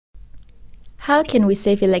How can we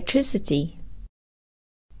save electricity?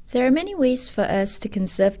 There are many ways for us to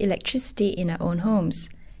conserve electricity in our own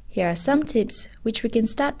homes. Here are some tips which we can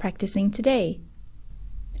start practicing today.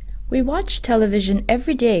 We watch television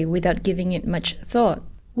every day without giving it much thought.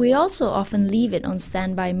 We also often leave it on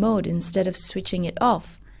standby mode instead of switching it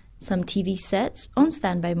off. Some TV sets on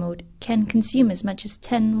standby mode can consume as much as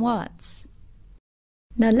 10 watts.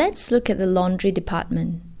 Now let's look at the laundry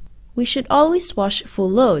department. We should always wash full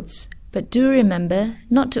loads, but do remember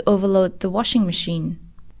not to overload the washing machine.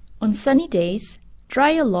 On sunny days, dry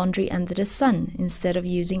your laundry under the sun instead of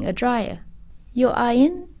using a dryer. Your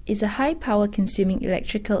iron is a high power consuming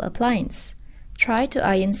electrical appliance. Try to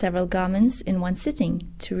iron several garments in one sitting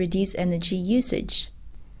to reduce energy usage.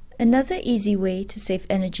 Another easy way to save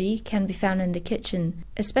energy can be found in the kitchen,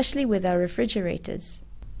 especially with our refrigerators.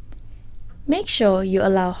 Make sure you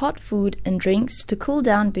allow hot food and drinks to cool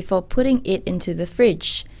down before putting it into the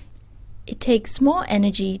fridge. It takes more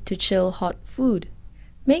energy to chill hot food.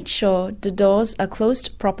 Make sure the doors are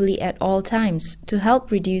closed properly at all times to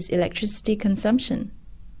help reduce electricity consumption.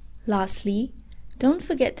 Lastly, don't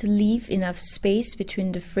forget to leave enough space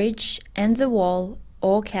between the fridge and the wall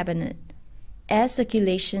or cabinet. Air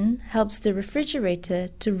circulation helps the refrigerator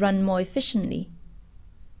to run more efficiently.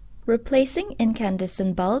 Replacing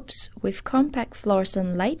incandescent bulbs with compact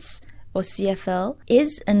fluorescent lights, or CFL,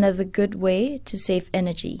 is another good way to save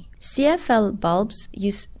energy. CFL bulbs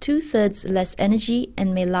use 2/3 less energy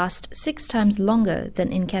and may last 6 times longer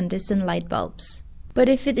than incandescent light bulbs. But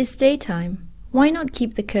if it is daytime, why not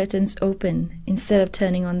keep the curtains open instead of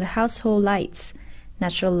turning on the household lights?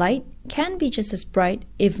 Natural light can be just as bright,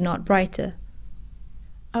 if not brighter.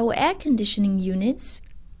 Our air conditioning units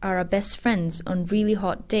are our best friends on really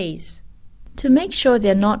hot days. To make sure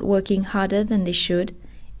they're not working harder than they should,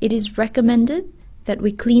 it is recommended that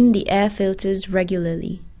we clean the air filters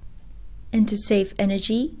regularly. And to save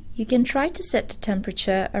energy, you can try to set the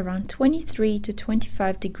temperature around 23 to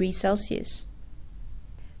 25 degrees Celsius.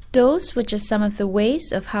 Those were just some of the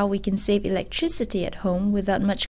ways of how we can save electricity at home without much